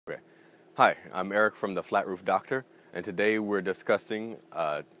Hi, I'm Eric from the Flat Roof Doctor, and today we're discussing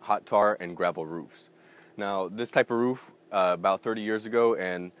hot tar and gravel roofs. Now, this type of roof, about 30 years ago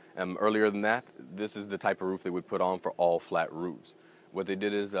and earlier than that, this is the type of roof they would put on for all flat roofs. What they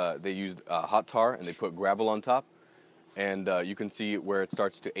did is they used hot tar and they put gravel on top, and you can see where it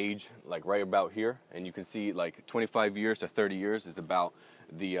starts to age, like right about here, and you can see like 25 years to 30 years is about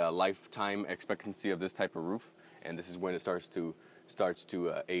the lifetime expectancy of this type of roof, and this is when it starts to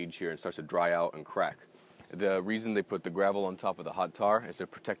age here and starts to dry out and crack. The reason they put the gravel on top of the hot tar is to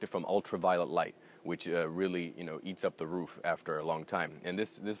protect it from ultraviolet light, which really eats up the roof after a long time. And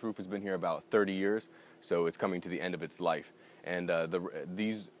this roof has been here about 30 years, so it's coming to the end of its life. And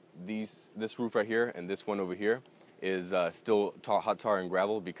this roof right here and this one over here is still hot tar and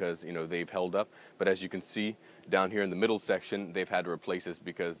gravel because they've held up. But as you can see down here in the middle section, they've had to replace this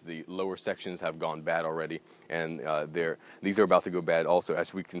because the lower sections have gone bad already, and these are about to go bad also,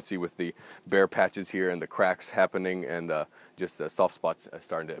 as we can see with the bare patches here and the cracks happening, and just soft spots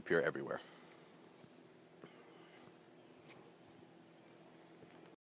starting to appear everywhere.